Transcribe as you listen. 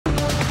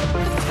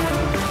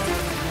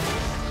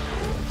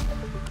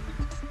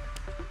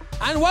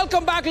And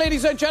welcome back,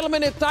 ladies and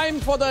gentlemen. It's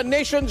time for the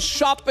nation's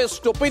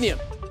sharpest opinion.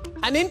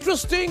 An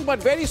interesting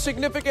but very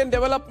significant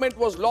development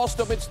was lost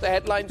amidst the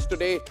headlines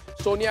today.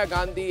 Sonia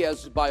Gandhi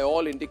has, by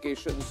all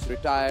indications,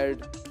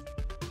 retired.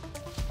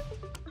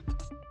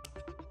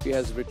 She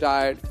has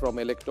retired from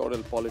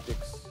electoral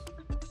politics.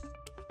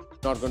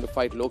 Not going to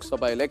fight Lok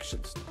Sabha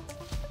elections.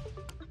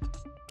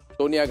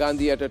 Sonia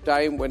Gandhi, at a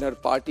time when her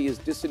party is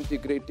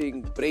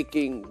disintegrating,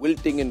 breaking,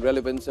 wilting in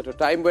relevance, at a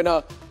time when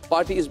her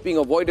party is being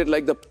avoided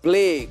like the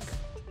plague,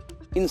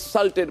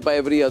 insulted by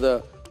every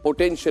other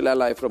potential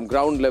ally from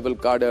ground level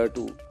cadre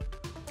to,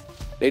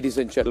 ladies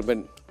and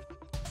gentlemen,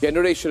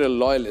 generational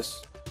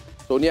loyalists.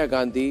 Sonia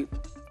Gandhi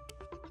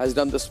has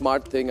done the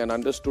smart thing and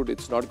understood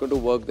it's not going to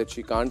work, that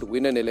she can't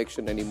win an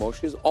election anymore.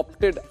 She's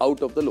opted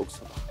out of the Lok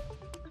Sabha.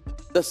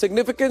 The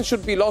significance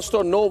should be lost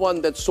on no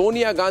one that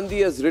Sonia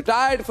Gandhi has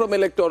retired from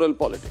electoral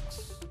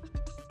politics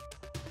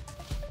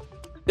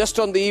just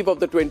on the eve of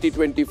the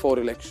 2024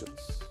 elections.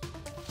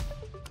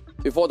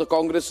 Before the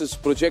Congress is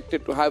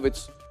projected to have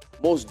its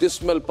most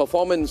dismal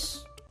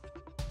performance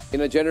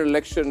in a general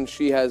election,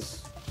 she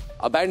has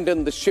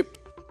abandoned the ship.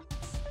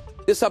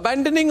 This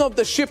abandoning of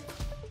the ship,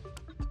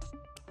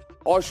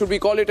 or should we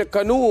call it a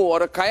canoe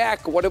or a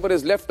kayak, whatever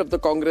is left of the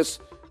Congress,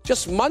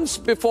 just months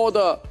before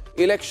the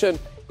election,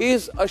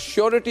 is a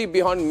surety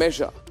beyond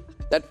measure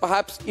that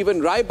perhaps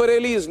even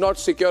Raebareli is not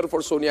secure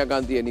for Sonia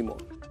Gandhi anymore,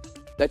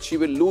 that she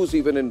will lose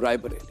even in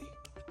Raebareli.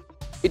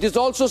 It is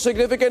also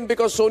significant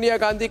because Sonia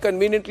Gandhi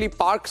conveniently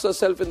parks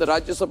herself in the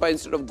Rajya Sabha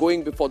instead of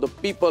going before the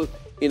people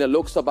in a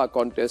Lok Sabha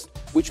contest,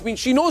 which means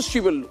she knows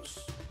she will lose.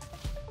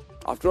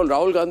 After all,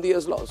 Rahul Gandhi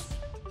has lost.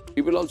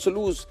 She will also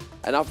lose.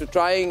 And after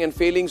trying and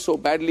failing so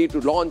badly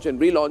to launch and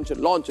relaunch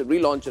and launch and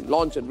relaunch and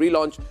launch and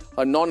relaunch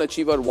her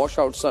non-achiever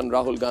washout son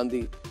Rahul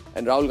Gandhi,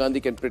 and Rahul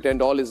Gandhi can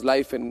pretend all his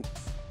life and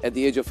at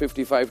the age of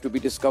 55 to be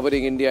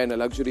discovering India in a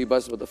luxury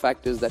bus, but the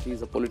fact is that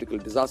he's a political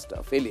disaster,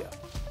 a failure.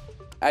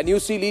 And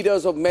you see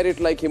leaders of merit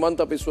like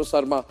Himanta Biswa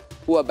Sarma,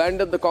 who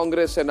abandoned the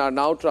Congress and are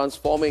now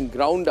transforming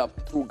ground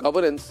up through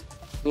governance,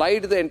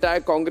 slide the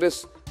entire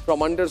Congress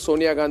from under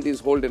Sonia Gandhi's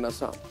hold in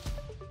Assam.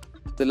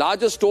 The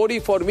largest story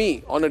for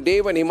me on a day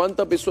when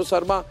Himanta Biswa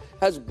Sarma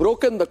has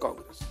broken the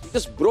Congress. He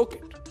just broke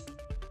it.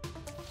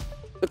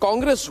 The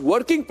Congress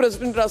working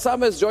president in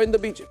Assam has joined the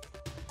BJP.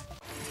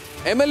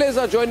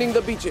 MLAs are joining the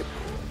BJP.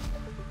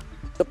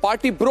 The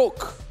party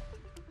broke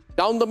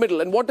down the middle.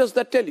 And what does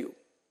that tell you?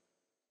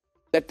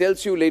 That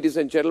tells you, ladies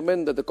and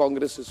gentlemen, that the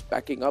Congress is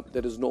packing up.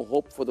 There is no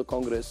hope for the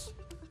Congress.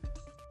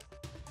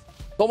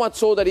 So much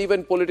so that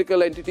even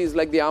political entities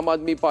like the Aam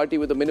Aadmi Party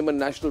with a minimum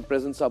national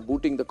presence are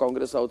booting the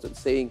Congress out and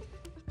saying,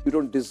 you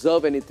don't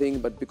deserve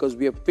anything, but because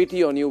we have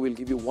pity on you, we'll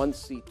give you one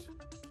seat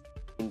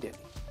in Delhi.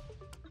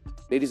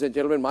 Ladies and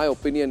gentlemen, my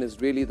opinion is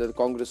really that the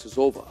Congress is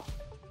over.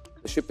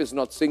 The ship is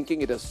not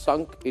sinking, it has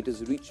sunk, it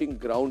is reaching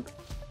ground,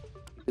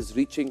 it is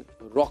reaching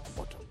rock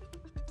bottom.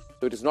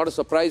 So it is not a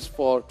surprise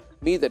for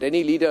me that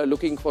any leader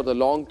looking for the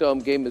long-term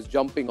game is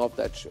jumping off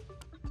that ship.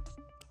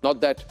 Not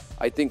that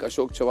I think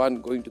Ashok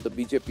Chavan going to the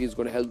BJP is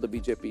going to help the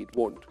BJP, it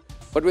won't.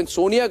 But when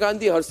Sonia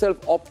Gandhi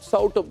herself opts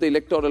out of the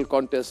electoral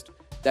contest,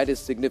 that is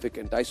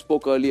significant. I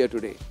spoke earlier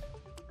today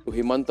to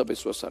Himanta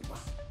Biswa Sarma.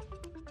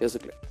 Here's a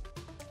clip.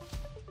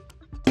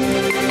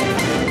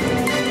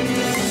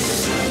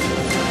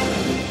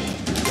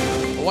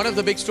 One of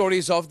the big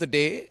stories of the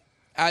day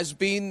has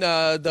been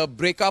the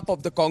breakup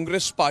of the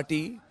Congress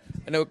party.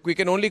 And we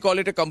can only call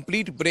it a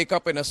complete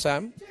breakup in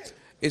Assam.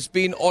 It's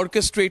been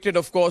orchestrated,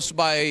 of course,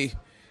 by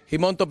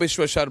Himanta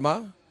Biswa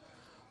Sarma,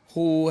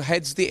 who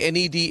heads the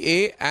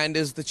NEDA and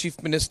is the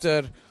Chief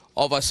Minister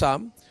of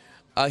Assam.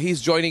 He's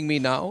joining me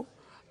now.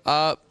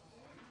 Mr.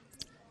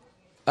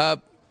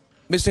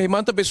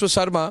 Himanta Biswa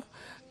Sarma,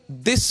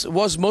 this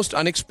was most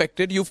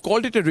unexpected. You've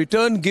called it a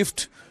return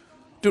gift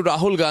to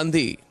Rahul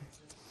Gandhi.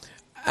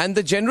 And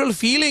the general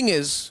feeling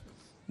is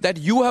that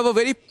you have a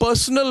very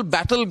personal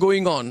battle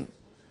going on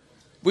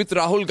with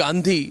Rahul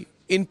Gandhi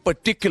in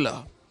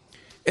particular.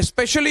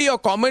 Especially your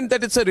comment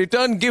that it's a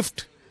return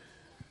gift,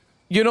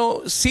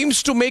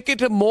 seems to make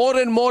it more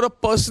and more a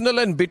personal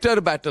and bitter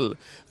battle.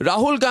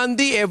 Rahul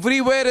Gandhi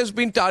everywhere has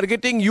been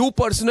targeting you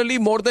personally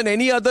more than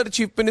any other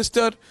chief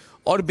minister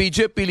or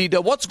BJP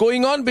leader. What's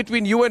going on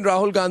between you and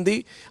Rahul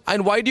Gandhi,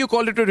 and why do you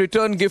call it a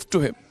return gift to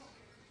him?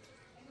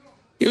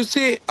 You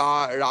see,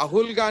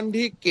 Rahul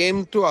Gandhi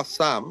came to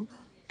Assam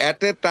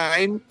at a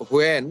time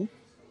when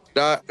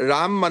the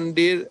Ram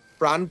Mandir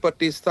Pran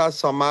Pratishtha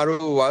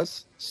Samaroh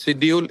was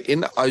scheduled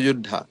in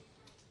Ayodhya.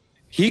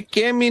 He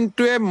came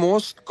into a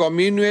most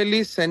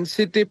communally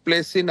sensitive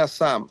place in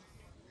Assam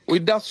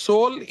with the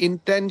sole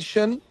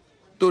intention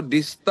to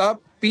disturb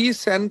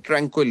peace and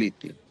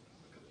tranquility.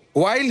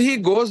 While he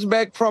goes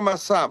back from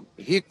Assam,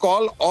 he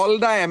called all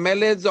the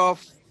MLAs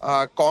of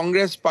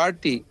Congress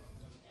party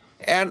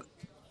and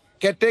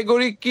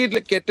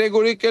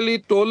categorically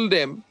told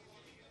them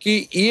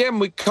कि ये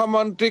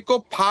मुख्यमंत्री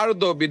को फाड़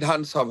दो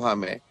विधानसभा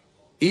में.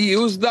 He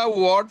used the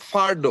word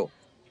फाड़ दो.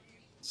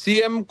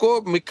 CM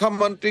को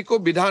मुख्यमंत्री को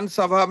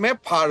विधानसभा में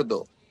फाड़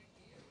दो.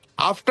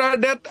 After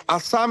that,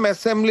 Assam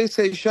Assembly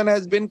session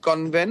has been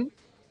convened.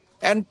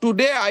 And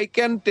today I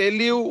can tell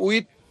you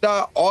with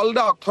all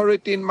the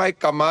authority in my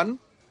command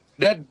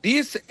that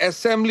this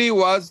assembly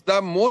was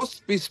the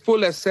most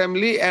peaceful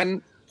assembly,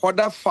 and for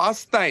the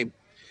first time,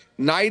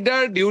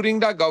 neither during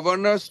the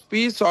governor's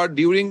speech or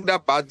during the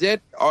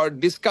budget or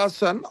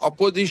discussion,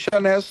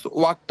 opposition has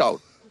walked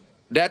out.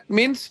 That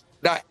means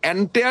the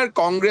entire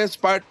Congress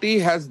party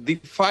has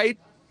defied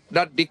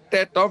the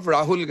dictate of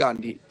Rahul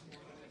Gandhi.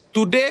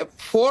 Today,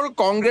 4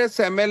 Congress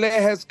MLA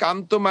has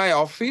come to my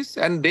office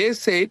and they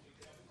said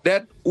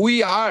that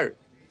we are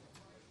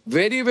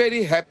very,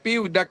 very happy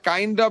with the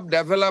kind of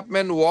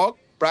development work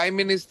Prime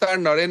Minister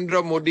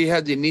Narendra Modi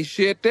has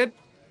initiated.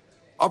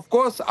 Of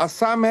course,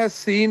 Assam has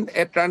seen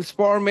a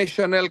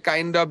transformational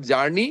kind of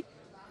journey,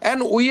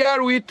 and we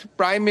are with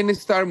Prime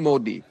Minister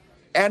Modi.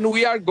 And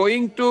we are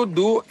going to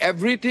do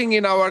everything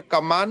in our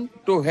command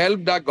to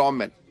help the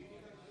government.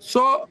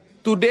 So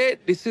today,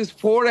 this is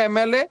 4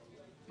 MLA,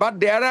 but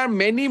there are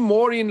many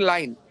more in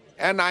line.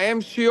 And I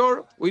am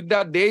sure with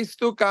the days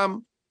to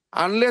come,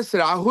 unless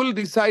Rahul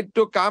decide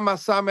to come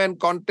Assam and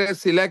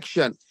contest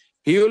election,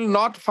 he will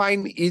not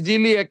find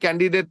easily a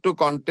candidate to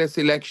contest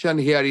election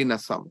here in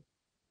Assam.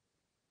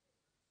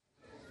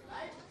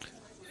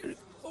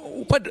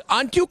 But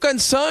aren't you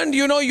concerned,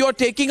 you're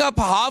taking up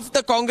half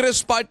the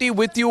Congress party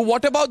with you?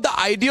 What about the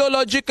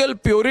ideological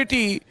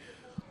purity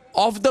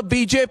of the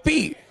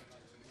BJP?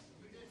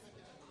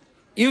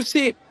 You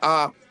see,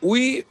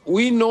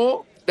 we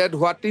know that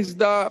what is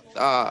the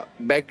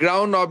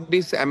background of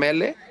this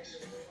MLA.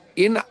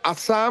 In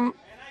Assam,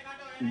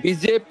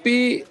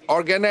 BJP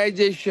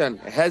organization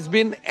has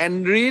been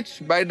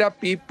enriched by the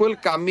people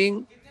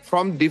coming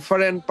from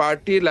different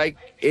parties like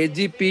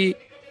AGP,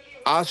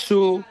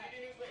 ASU,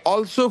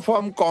 also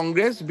from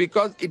Congress,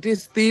 because it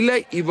is still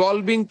an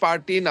evolving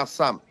party in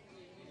Assam.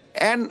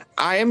 And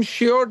I am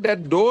sure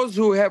that those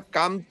who have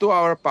come to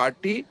our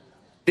party,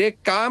 they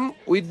come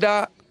with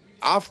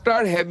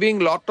after having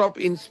lot of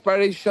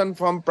inspiration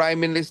from Prime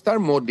Minister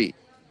Modi.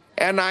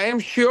 And I am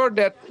sure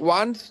that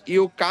once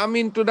you come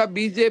into the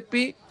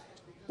BJP,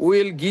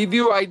 we'll give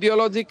you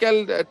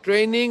ideological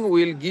training,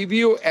 we'll give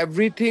you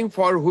everything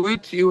for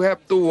which you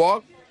have to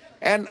work,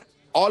 and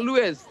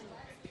always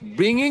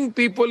bringing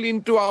people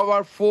into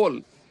our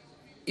fold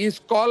is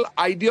called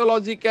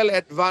ideological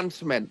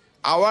advancement.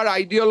 Our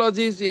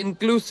ideology is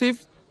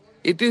inclusive,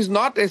 it is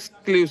not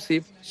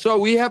exclusive. So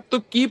we have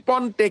to keep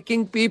on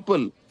taking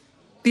people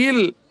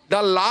till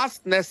the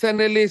last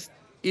nationalist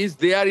is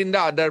there in the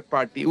other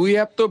party. We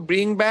have to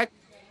bring back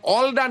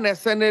all the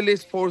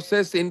nationalist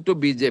forces into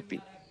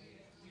BJP.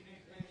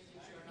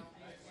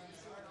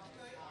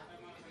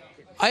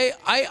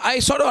 I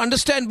sort of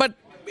understand, but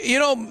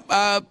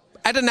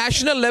at a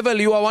national level,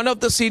 you are one of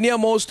the senior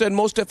most and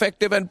most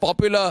effective and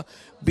popular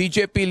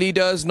BJP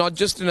leaders, not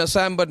just in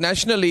Assam but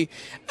nationally.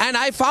 And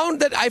I find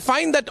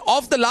that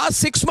of the last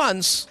 6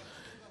 months,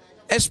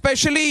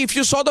 especially if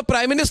you saw the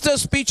Prime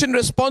Minister's speech in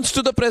response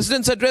to the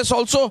President's address,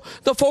 also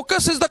the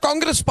focus is the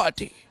Congress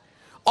party.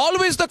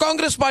 Always the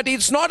Congress party.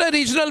 It's not a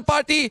regional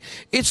party.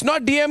 It's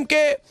not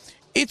DMK.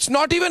 It's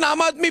not even Aam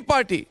Aadmi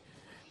party.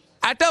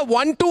 At a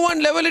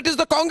one-to-one level, it is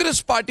the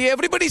Congress party.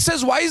 Everybody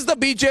says, why is the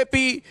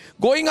BJP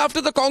going after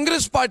the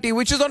Congress party,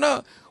 which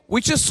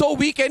is so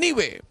weak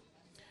anyway?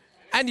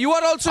 And you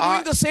are also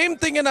doing the same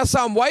thing in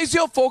Assam. Why is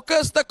your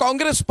focus the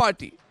Congress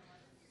party?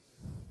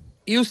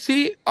 You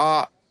see,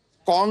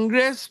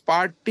 Congress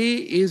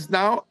party is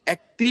now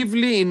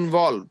actively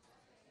involved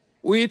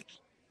with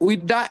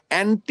the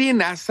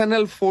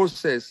anti-national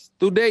forces.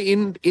 Today,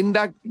 in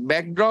the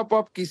backdrop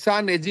of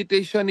Kisan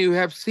agitation, you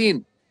have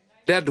seen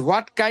that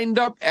what kind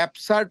of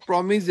absurd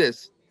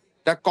promises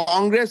the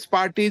Congress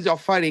party is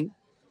offering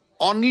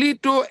only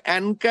to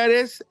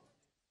encourage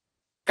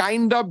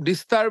kind of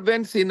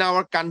disturbance in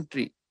our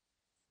country.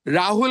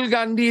 Rahul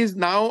Gandhi is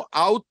now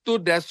out to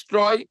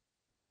destroy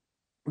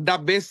the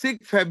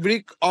basic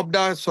fabric of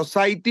the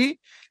society,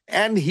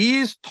 and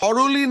he is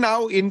thoroughly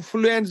now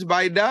influenced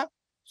by the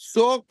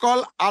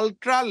so-called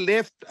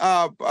ultra-left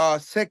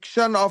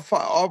section of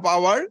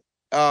our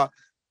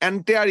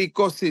entire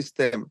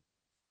ecosystem.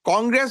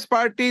 Congress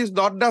party is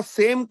not the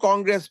same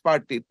Congress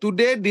party.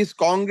 Today, this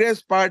Congress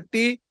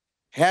party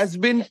has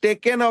been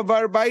taken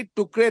over by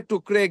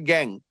Tukre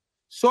gang.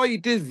 So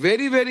it is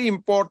very, very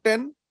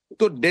important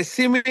to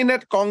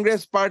disseminate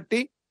Congress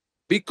party,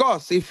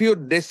 because if you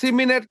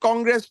disseminate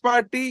Congress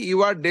party,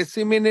 you are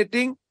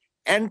disseminating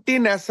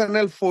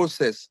anti-national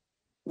forces.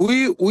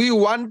 We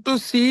want to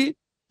see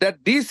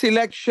that this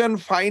election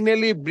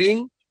finally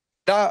bring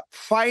the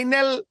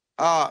final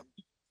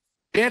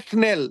death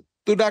knell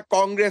to the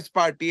Congress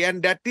party,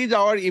 and that is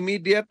our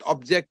immediate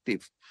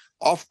objective.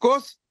 Of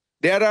course,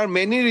 there are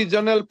many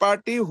regional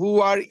parties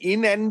who are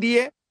in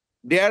NDA.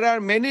 There are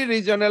many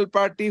regional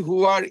parties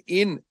who are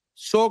in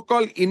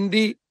so-called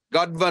Indi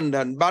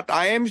Gathbandhan. But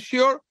I am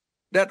sure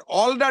that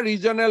all the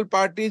regional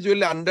parties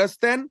will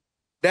understand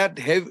that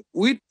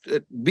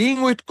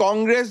being with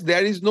Congress,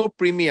 there is no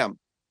premium.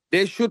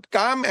 They should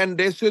come and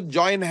they should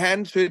join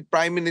hands with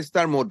Prime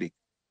Minister Modi.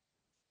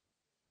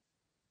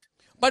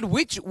 But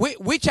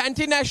which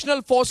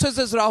anti-national forces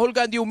is Rahul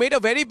Gandhi? You made a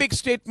very big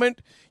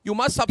statement. You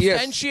must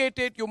substantiate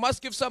it. You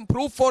must give some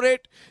proof for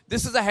it.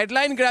 This is a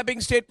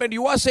headline-grabbing statement.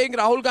 You are saying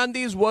Rahul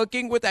Gandhi is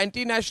working with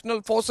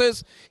anti-national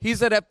forces.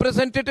 He's a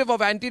representative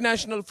of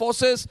anti-national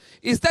forces.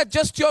 Is that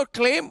just your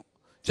claim?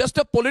 Just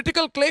a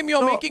political claim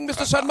you're making,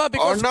 Mr. Sharma,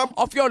 because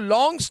of your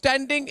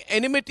long-standing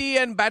enmity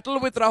and battle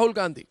with Rahul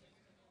Gandhi?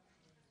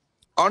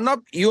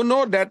 Arnab, you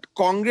know that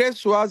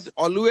Congress was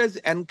always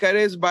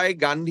encouraged by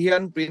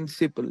Gandhian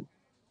principle.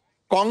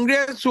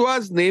 Congress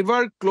was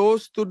never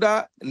close to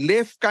the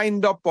left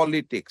kind of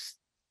politics.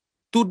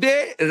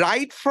 Today,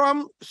 right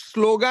from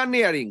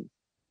sloganeering,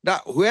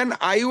 when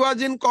I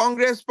was in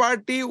Congress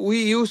party,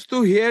 we used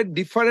to hear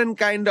different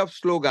kind of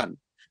slogan.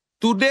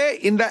 Today,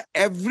 in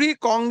every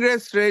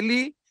Congress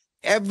rally,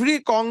 every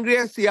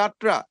Congress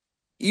Yatra,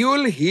 you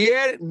will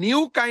hear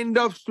new kind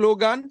of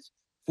slogans,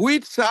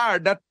 which are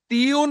the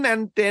tune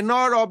and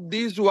tenor of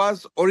these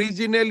was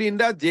originally in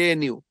the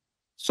JNU.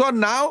 So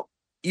now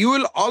you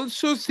will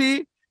also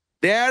see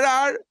there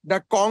are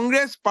the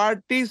Congress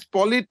party's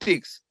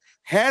politics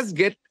has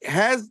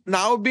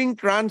now been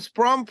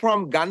transformed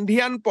from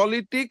Gandhian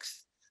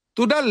politics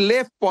to the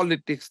left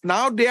politics.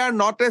 Now they are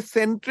not a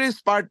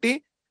centrist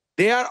party.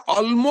 They are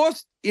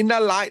almost in a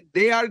line.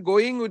 They are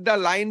going with the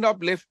line of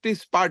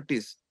leftist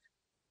parties.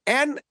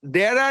 And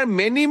there are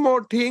many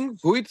more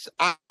things which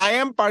I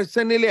am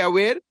personally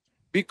aware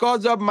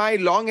because of my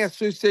long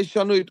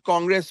association with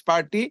Congress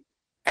party.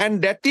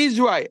 And that is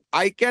why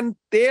I can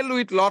tell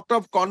with lot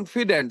of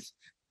confidence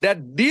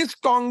that this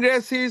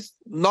Congress is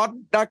not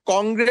the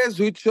Congress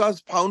which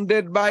was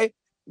founded by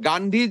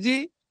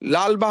Gandhiji,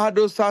 Lal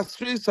Bahadur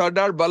Shastri,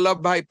 Sardar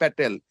Vallabhbhai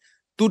Patel.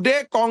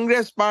 Today,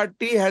 Congress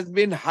party has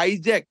been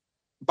hijacked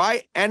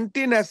by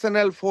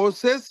anti-national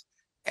forces,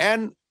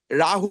 and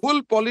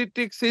Rahul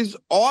politics is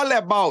all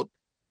about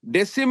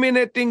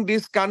disseminating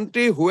this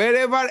country.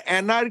 Wherever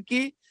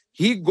anarchy,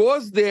 he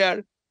goes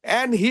there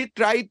and he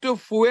try to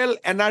fuel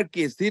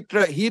anarchists.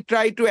 He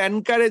try to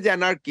encourage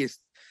anarchists.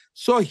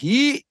 So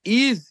he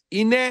is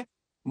in a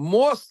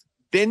most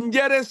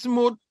dangerous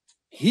mood.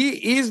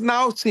 He is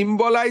now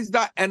symbolized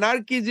the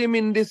anarchism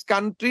in this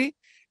country,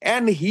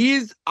 and he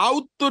is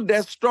out to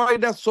destroy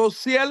the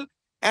social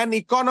and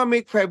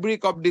economic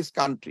fabric of this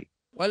country.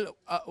 Well,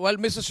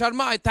 Mr.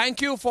 Sharma, I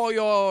thank you for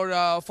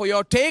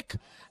your take.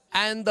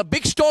 And the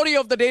big story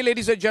of the day,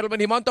 ladies and gentlemen,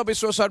 Himanta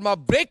Biswa Sarma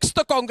breaks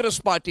the Congress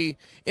party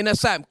in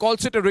Assam,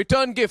 calls it a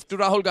return gift to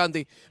Rahul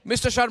Gandhi.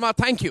 Mr. Sharma,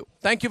 thank you.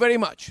 Thank you very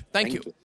much. Thank you.